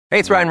Hey,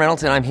 it's Ryan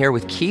Reynolds, and I'm here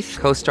with Keith,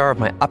 co-star of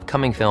my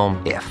upcoming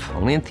film, If,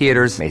 only in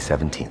theaters May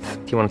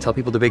 17th. Do you want to tell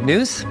people the big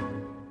news?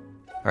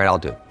 All right, I'll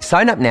do it.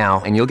 Sign up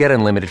now and you'll get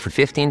unlimited for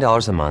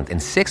 $15 a month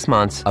and 6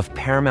 months of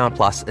Paramount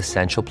Plus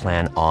Essential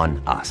Plan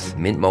on us.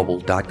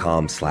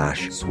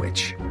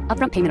 MintMobile.com/switch.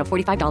 Upfront payment of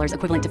 $45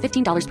 equivalent to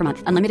 $15 per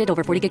month. Unlimited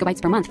over 40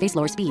 gigabytes per month. Face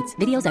lower speeds.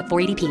 Videos at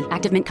 480p.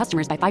 Active Mint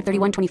customers by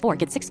 531.24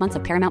 get 6 months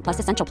of Paramount Plus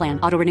Essential Plan.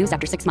 Auto renews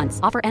after 6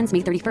 months. Offer ends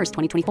May 31st,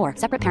 2024.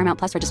 Separate Paramount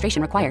Plus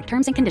registration required.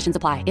 Terms and conditions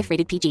apply if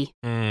rated PG.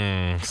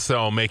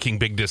 So making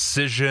big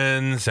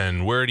decisions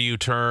and where do you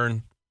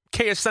turn?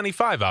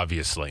 KS75,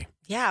 obviously.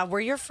 Yeah, we're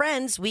your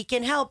friends. We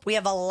can help. We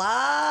have a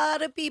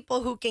lot of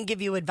people who can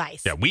give you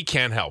advice. Yeah, we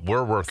can't help.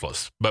 We're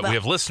worthless. But we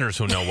have listeners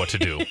who know what to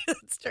do.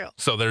 That's true.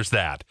 So there's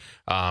that.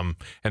 And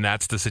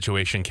that's the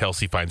situation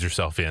Kelsey finds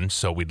herself in.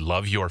 So we'd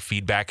love your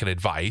feedback and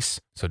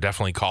advice. So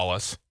definitely call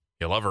us.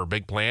 You love her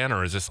big plan,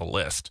 or is this a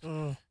list?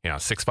 Yeah,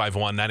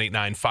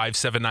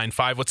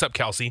 651-989-5795. What's up,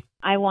 Kelsey?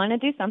 I want to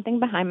do something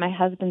behind my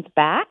husband's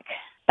back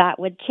that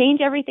would change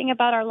everything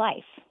about our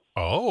life.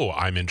 Oh,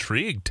 I'm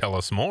intrigued. Tell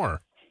us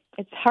more.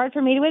 It's hard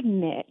for me to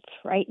admit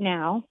right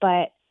now,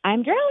 but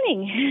I'm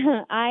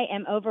drowning. I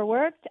am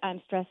overworked.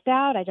 I'm stressed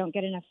out. I don't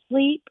get enough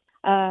sleep.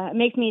 It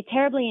makes me a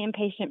terribly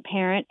impatient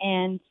parent,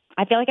 and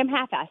I feel like I'm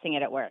half-assing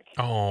it at work.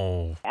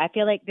 Oh. I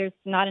feel like there's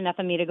not enough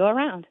of me to go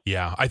around.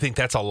 Yeah, I think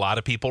that's a lot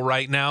of people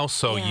right now,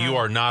 so you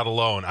are not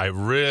alone. I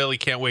really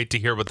can't wait to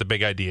hear what the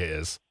big idea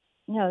is.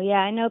 No, yeah,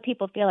 I know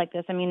people feel like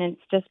this. I mean,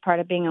 it's just part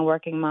of being a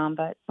working mom,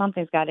 but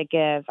something's got to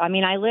give. I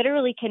mean, I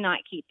literally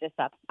cannot keep this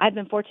up. I've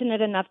been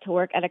fortunate enough to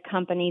work at a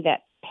company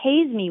that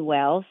pays me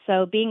well,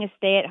 so being a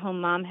stay-at-home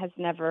mom has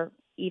never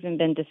even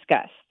been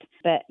discussed.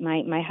 But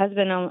my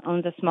husband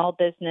owns a small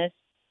business.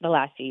 The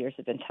last few years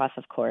have been tough,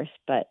 of course,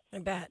 but I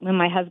bet. When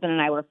my husband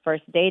and I were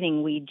first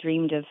dating, we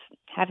dreamed of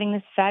having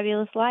this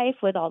fabulous life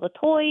with all the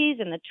toys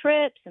and the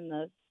trips and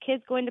the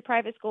kids going to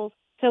private schools.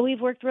 So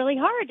we've worked really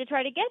hard to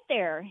try to get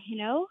there, you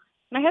know?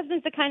 My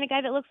husband's the kind of guy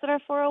that looks at our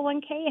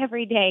 401k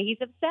every day. He's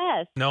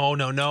obsessed. No.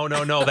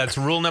 That's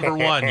rule number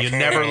one. You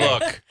never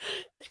look.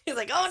 He's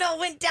like, oh, no, it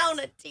went down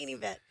a teeny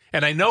bit.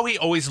 And I know he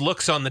always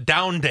looks on the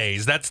down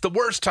days. That's the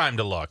worst time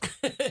to look.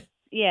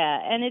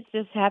 Yeah, and it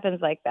just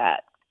happens like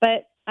that.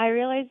 But I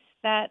realize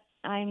that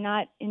I'm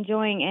not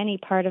enjoying any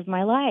part of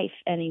my life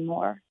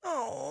anymore.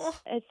 Oh.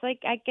 It's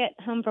like I get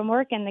home from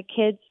work and the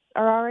kids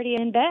are already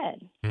in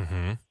bed.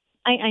 Mm-hmm.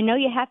 I know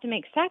you have to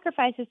make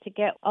sacrifices to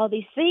get all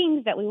these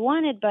things that we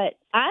wanted, but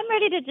I'm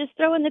ready to just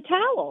throw in the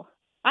towel.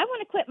 I want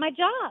to quit my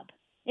job.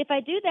 If I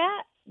do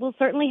that, we'll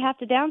certainly have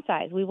to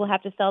downsize. We will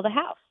have to sell the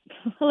house,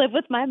 live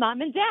with my mom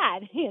and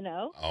dad, you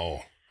know.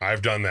 Oh,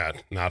 I've done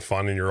that. Not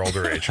fun in your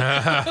older age.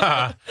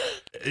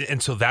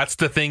 And so that's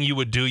the thing you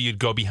would do? You'd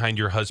go behind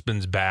your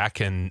husband's back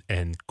and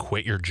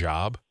quit your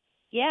job?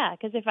 Yeah,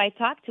 because if I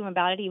talked to him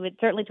about it, he would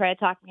certainly try to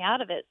talk me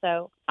out of it.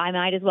 So I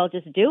might as well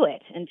just do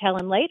it and tell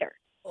him later.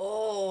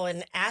 Oh,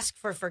 and ask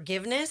for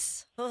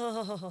forgiveness?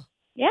 Oh.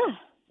 Yeah,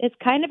 it's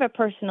kind of a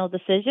personal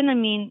decision. I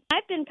mean,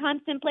 I've been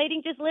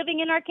contemplating just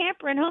living in our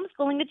camper and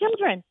homeschooling the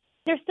children.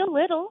 They're still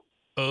little.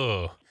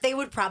 Ugh. They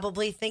would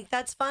probably think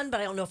that's fun, but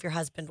I don't know if your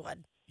husband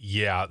would.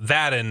 Yeah,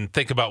 that and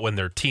think about when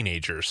they're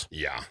teenagers.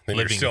 Yeah, then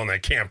you're still in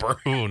that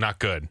camper. Ooh, not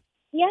good.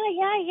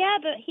 Yeah,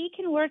 but he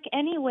can work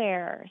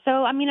anywhere. So,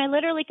 I mean, I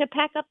literally could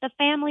pack up the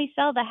family,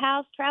 sell the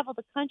house, travel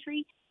the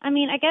country. I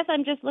mean, I guess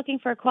I'm just looking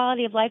for a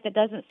quality of life that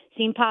doesn't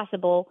seem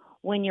possible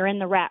when you're in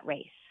the rat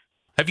race.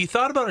 Have you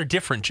thought about a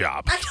different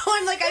job? I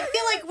know, I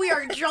feel like we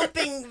are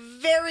jumping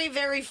very,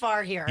 very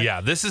far here.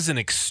 Yeah, this is an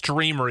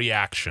extreme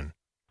reaction.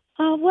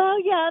 Oh, well,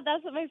 yeah,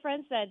 that's what my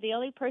friend said. The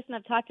only person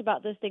I've talked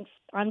about this thinks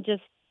I'm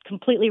just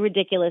completely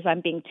ridiculous.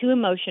 I'm being too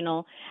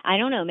emotional. I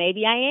don't know.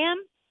 Maybe I am.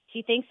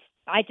 She thinks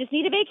I just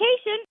need a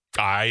vacation.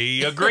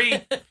 I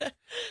agree.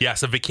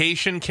 Yes, a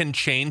vacation can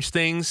change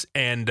things,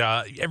 and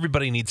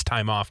everybody needs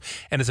time off.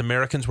 And as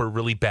Americans, we're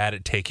really bad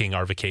at taking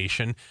our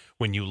vacation.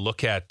 When you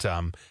look at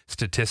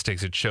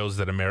statistics, it shows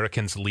that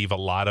Americans leave a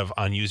lot of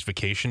unused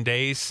vacation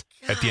days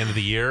at the end of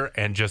the year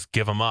and just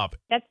give them up.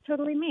 That's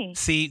totally me.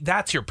 See,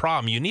 that's your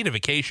problem. You need a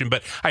vacation,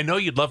 but I know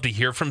you'd love to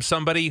hear from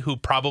somebody who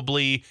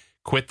probably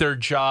quit their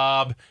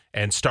job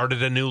and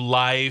started a new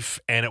life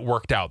and it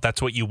worked out.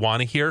 That's what you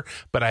want to hear,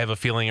 but I have a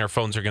feeling our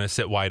phones are going to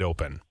sit wide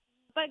open.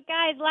 But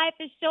guys, life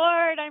is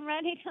short. I'm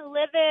ready to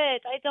live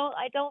it. I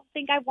don't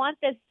think I want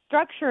this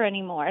structure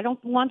anymore. I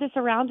don't want this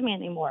around me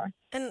anymore.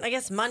 And I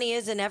guess money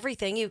isn't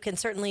everything. You can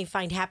certainly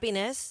find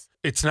happiness.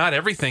 It's not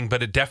everything,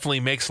 but it definitely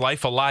makes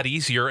life a lot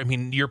easier. I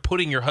mean, you're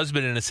putting your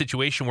husband in a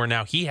situation where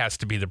now he has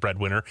to be the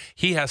breadwinner.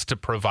 He has to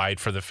provide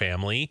for the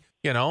family.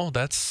 You know,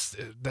 that's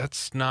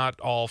not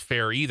all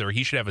fair either.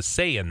 He should have a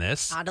say in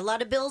this. Not a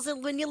lot of bills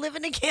when you live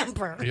in a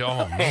camper.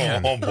 Oh,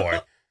 man. Oh,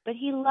 boy. But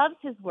he loves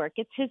his work.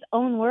 It's his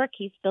own work.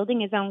 He's building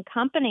his own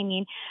company. I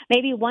mean,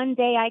 maybe one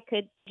day I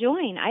could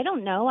join. I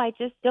don't know. I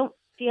just don't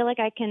feel like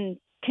I can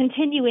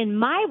continue in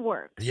my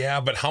work. Yeah,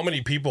 but how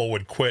many people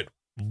would quit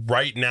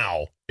right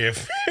now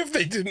if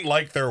they didn't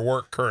like their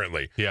work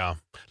currently. Yeah.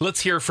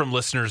 Let's hear from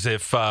listeners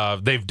if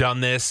they've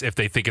done this, if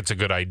they think it's a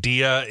good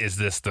idea. Is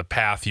this the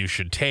path you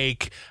should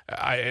take?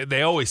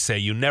 They always say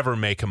you never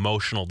make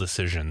emotional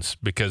decisions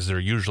because they're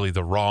usually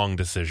the wrong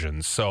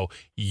decisions. So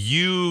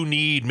you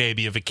need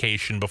maybe a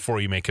vacation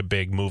before you make a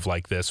big move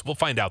like this. We'll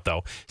find out,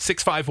 though.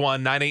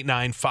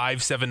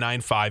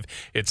 651-989-5795.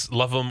 It's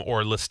love 'em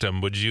or list 'em.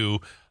 Would you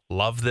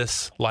love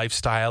this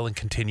lifestyle and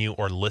continue,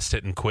 or list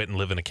it and quit and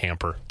live in a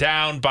camper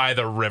down by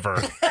the river?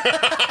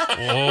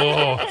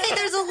 Oh. Hey,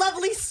 there's a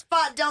lovely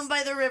spot down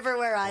by the river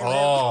where I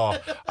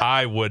live. Oh,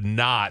 I would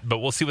not, but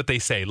we'll see what they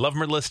say. Love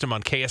 'em or list 'em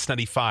on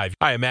KS95.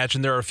 I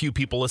imagine there are a few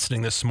people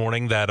listening this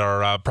morning that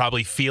are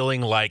probably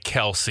feeling like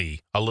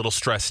Kelsey, a little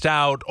stressed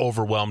out,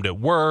 overwhelmed at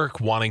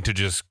work, wanting to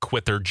just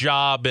quit their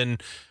job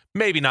and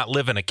maybe not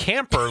live in a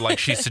camper like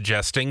she's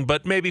suggesting,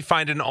 but maybe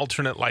find an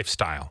alternate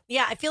lifestyle.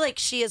 Yeah, I feel like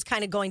she is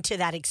kind of going to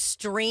that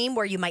extreme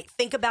where you might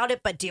think about it,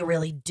 but do you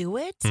really do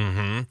it?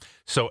 Mm-hmm.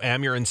 So,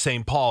 Am, you're in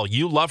St. Paul.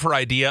 You love her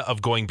idea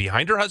of going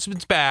behind her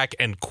husband's back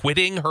and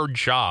quitting her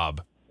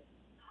job.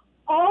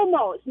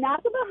 Almost.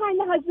 Not the behind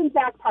the husband's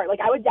back part.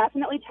 Like, I would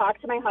definitely talk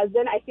to my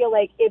husband. I feel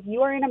like if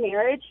you are in a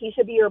marriage, he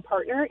should be your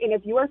partner. And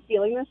if you are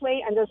feeling this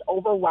way and just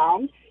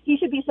overwhelmed, he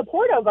should be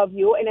supportive of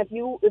you. And if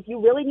you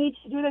really need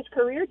to do this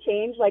career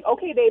change, like,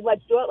 okay, babe,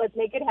 let's do it. Let's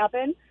make it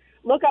happen.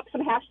 Look up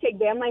some hashtag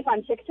van life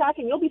on TikTok,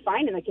 and you'll be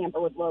fine in the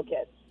camper with little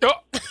kids.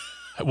 Oh,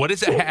 what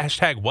is it?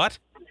 Hashtag what?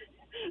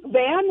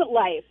 Van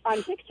life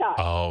on TikTok.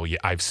 Oh, yeah,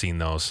 I've seen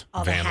those.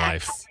 All the Van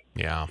life. hacks.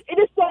 Yeah. It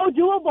is so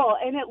doable,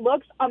 and it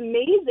looks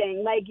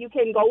amazing. Like, you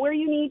can go where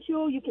you need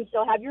to. You can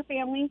still have your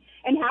family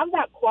and have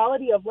that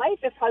quality of life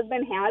if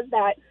husband has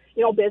that,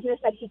 business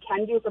that he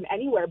can do from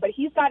anywhere. But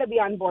he's got to be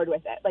on board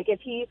with it. Like,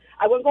 I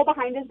wouldn't go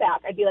behind his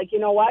back. I'd be like, you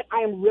know what? I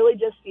am really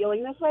just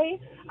feeling this way.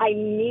 I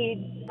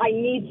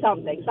need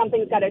something.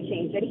 Something's got to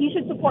change. And he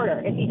should support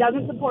her. If he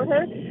doesn't support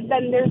her,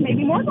 then there's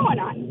maybe more going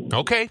on.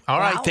 Okay. All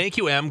right. Wow. Thank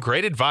you, Em.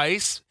 Great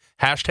advice.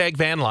 Hashtag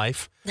van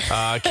life.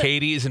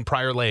 Katie is in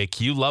Prior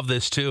Lake. You love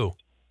this too.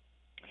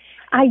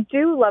 I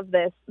do love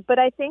this, but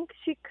I think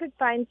she could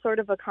find sort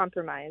of a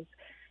compromise.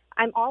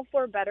 I'm all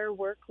for better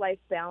work-life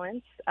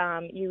balance.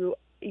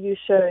 You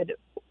should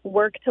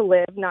work to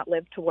live, not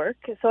live to work.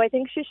 So I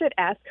think she should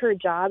ask her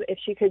job if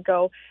she could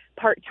go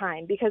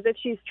part-time, because if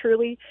she's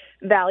truly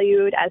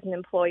valued as an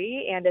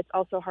employee, and it's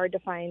also hard to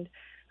find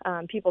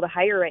people to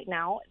hire right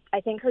now,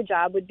 I think her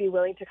job would be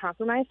willing to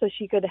compromise so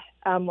she could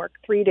work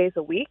 3 days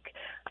a week.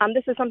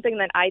 This is something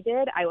that I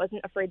did. I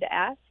wasn't afraid to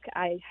ask.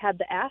 I had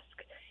the ask,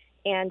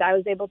 and I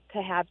was able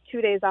to have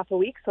 2 days off a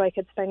week so I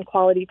could spend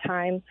quality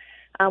time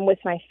with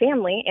my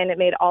family, and it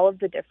made all of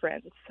the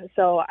difference.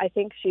 So I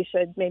think she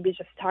should maybe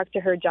just talk to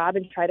her job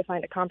and try to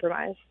find a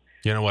compromise.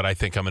 You know what? I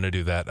think I'm going to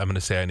do that. I'm going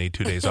to say I need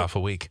 2 days off a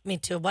week. Me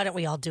too. Why don't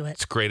we all do it?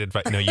 It's great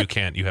advice. No, you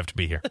can't. You have to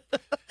be here.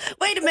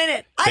 Wait a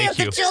minute. I Thank have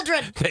you. the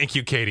children. Thank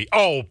you, Katie.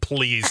 Oh,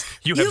 please.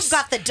 You've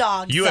got the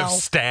dogs. You so. have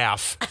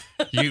staff.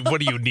 What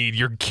do you need?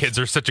 Your kids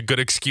are such a good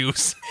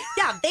excuse.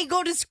 Yeah, they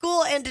go to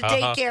school and to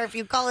daycare if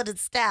you call it a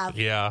staff.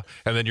 Yeah.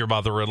 And then your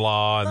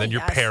mother-in-law, and then your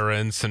yes.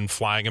 parents, and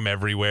flying them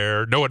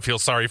everywhere. No one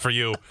feels sorry for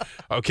you.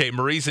 Okay,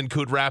 Marie's in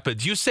Coon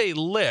Rapids. You say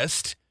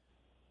list,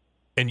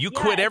 and you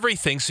quit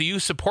everything, so you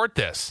support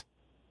this.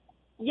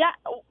 Yeah,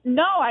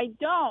 no, I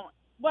don't.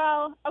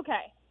 Well,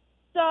 okay.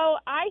 So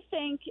I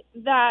think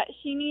that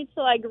she needs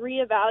to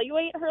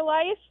reevaluate her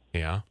life.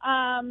 Yeah.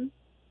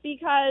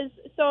 Because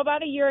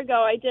about a year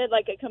ago, I did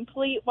a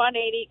complete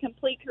 180,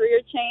 complete career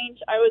change.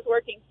 I was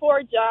working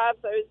 4 jobs.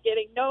 I was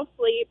getting no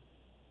sleep,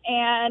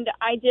 and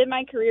I did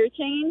my career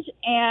change,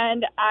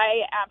 and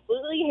I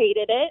absolutely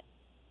hated it.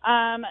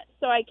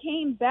 So I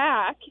came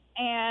back,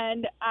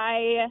 and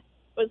I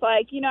was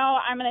like,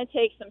 I'm going to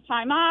take some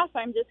time off.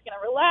 I'm just going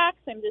to relax.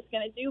 I'm just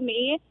going to do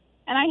me.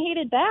 And I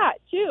hated that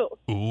too.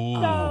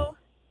 Ooh.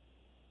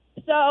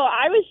 So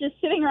I was just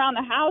sitting around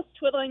the house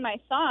twiddling my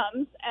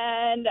thumbs,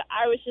 and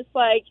I was just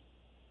like,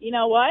 you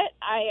know what?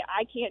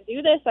 I can't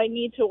do this. I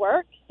need to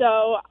work.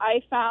 So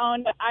I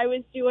found I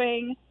was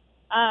doing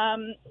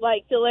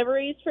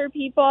deliveries for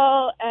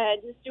people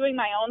and just doing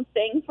my own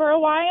thing for a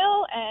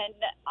while and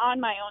on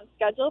my own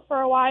schedule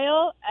for a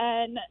while.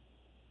 And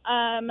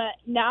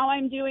now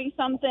I'm doing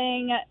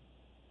something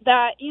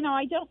that,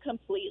 I don't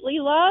completely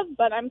love,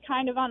 but I'm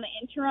kind of on the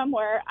interim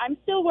where I'm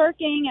still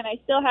working and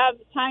I still have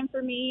time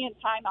for me and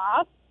time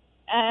off.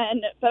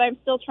 But I'm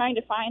still trying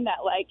to find that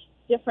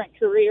different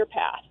career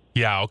path.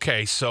 Yeah.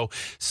 Okay. So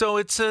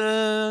it's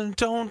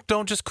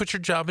don't just quit your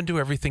job and do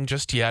everything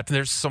just yet.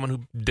 There's someone who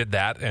did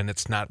that, and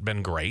it's not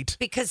been great.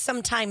 Because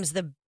sometimes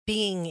the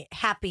being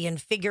happy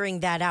and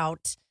figuring that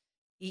out,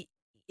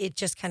 it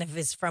just kind of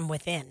is from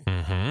within.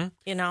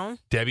 Mm-hmm.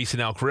 Debbie's in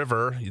Elk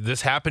River.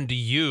 This happened to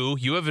you.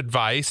 You have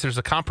advice. There's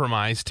a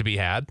compromise to be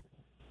had.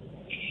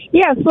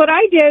 Yes, what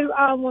I did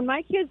when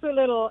my kids were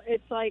little,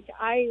 it's like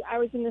I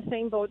was in the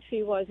same boat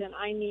she was, and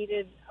I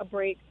needed a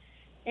break.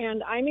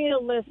 And I made a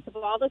list of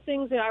all the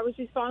things that I was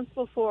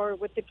responsible for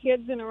with the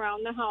kids and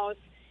around the house.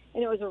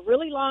 And it was a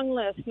really long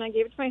list. And I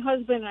gave it to my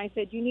husband, and I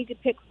said, you need to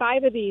pick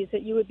 5 of these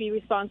that you would be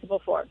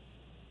responsible for.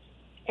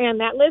 And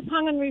that list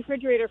hung on the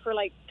refrigerator for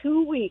like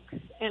 2 weeks.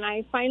 And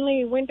I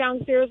finally went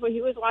downstairs where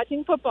he was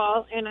watching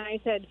football, and I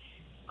said,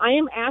 I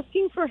am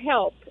asking for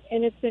help,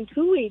 and it's been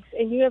 2 weeks,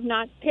 and you have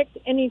not picked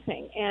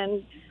anything.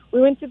 And we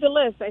went through the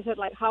list. I said,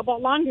 like, how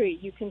about laundry?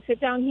 You can sit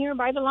down here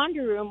by the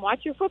laundry room,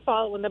 watch your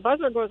football. When the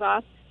buzzer goes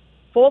off,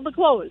 fold the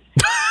clothes.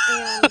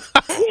 And,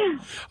 yeah.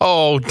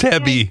 Oh,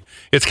 Debbie,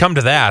 it's come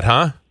to that,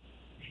 huh?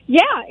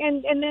 Yeah,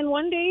 and then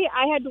one day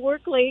I had to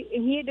work late,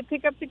 and he had to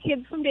pick up the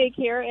kids from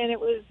daycare, and it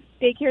was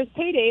daycare's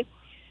payday.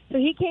 So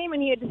he came,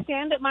 and he had to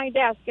stand at my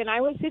desk, and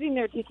I was sitting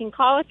there taking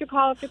call after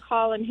call after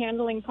call and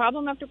handling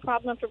problem after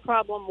problem after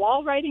problem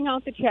while writing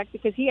out the check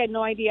because he had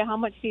no idea how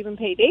much to even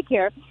pay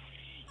daycare.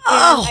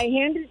 Oh.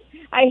 And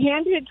I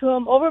handed it to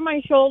him over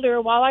my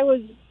shoulder while I was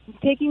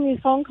taking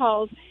these phone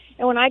calls.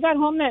 And when I got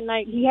home that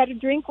night, he had a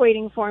drink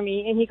waiting for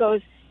me. And he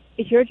goes,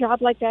 is your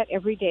job like that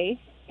every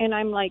day? And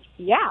I'm like,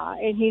 yeah.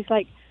 And he's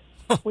like,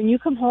 when you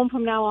come home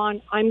from now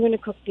on, I'm going to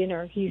cook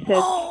dinner. He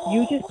says,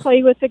 you just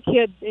play with the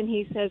kids. And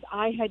he says,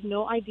 I had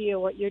no idea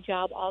what your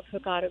job all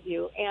took out of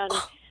you. And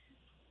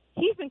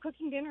he's been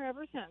cooking dinner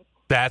ever since.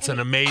 That's an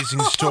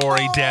amazing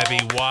story, Debbie.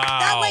 Wow.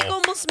 That like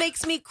almost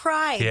makes me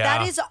cry. Yeah.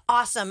 That is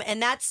awesome.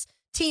 And that's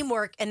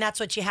teamwork, and that's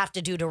what you have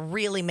to do to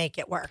really make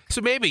it work. So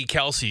maybe,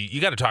 Kelsey,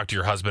 you got to talk to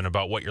your husband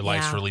about what your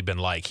life's Yeah. really been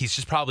like. He's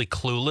just probably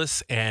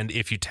clueless, and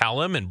if you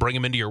tell him and bring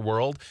him into your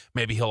world,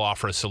 maybe he'll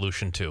offer a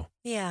solution too.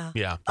 Yeah.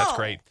 Yeah, that's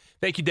great.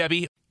 Thank you,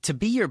 Debbie. To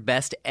be your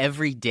best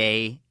every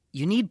day,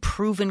 you need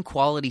proven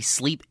quality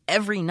sleep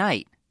every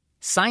night.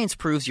 Science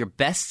proves your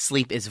best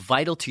sleep is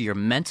vital to your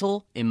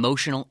mental,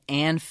 emotional,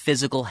 and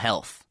physical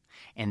health.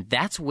 And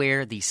that's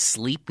where the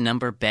Sleep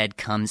Number bed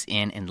comes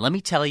in. And let me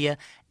tell you,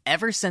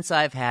 ever since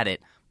I've had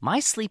it,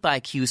 my sleep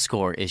IQ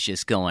score is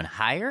just going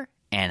higher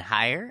and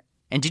higher.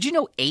 And did you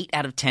know 8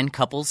 out of 10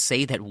 couples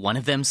say that one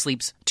of them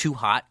sleeps too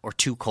hot or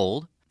too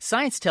cold?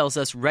 Science tells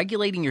us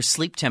regulating your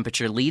sleep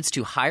temperature leads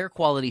to higher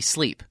quality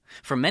sleep.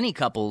 For many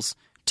couples,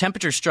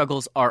 temperature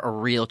struggles are a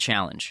real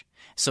challenge.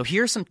 So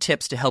here are some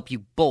tips to help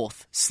you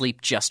both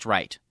sleep just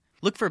right.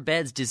 Look for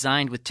beds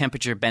designed with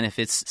temperature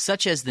benefits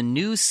such as the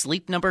new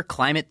Sleep Number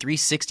Climate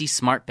 360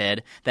 Smart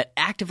Bed that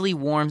actively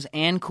warms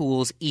and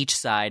cools each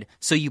side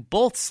so you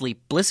both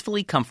sleep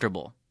blissfully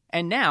comfortable.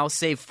 And now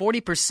save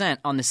 40%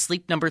 on the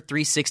Sleep Number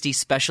 360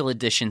 Special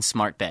Edition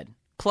Smart Bed.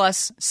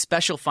 Plus,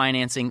 special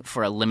financing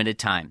for a limited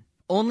time.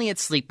 Only at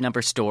Sleep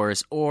Number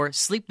stores or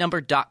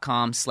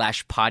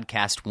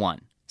sleepnumber.com/podcast1.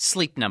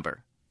 Sleep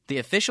Number, the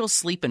official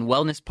sleep and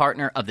wellness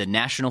partner of the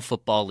National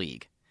Football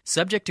League.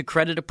 Subject to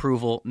credit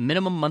approval,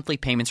 minimum monthly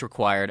payments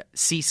required.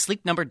 See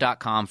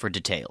sleepnumber.com for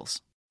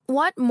details.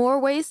 Want more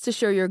ways to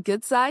show your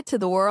good side to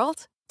the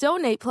world?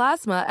 Donate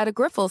plasma at a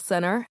Grifols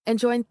Center and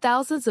join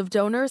thousands of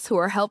donors who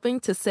are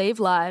helping to save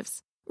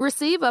lives.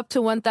 Receive up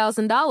to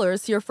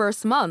 $1,000 your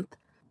first month.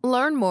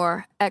 Learn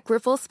more at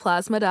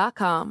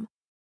grifolsplasma.com.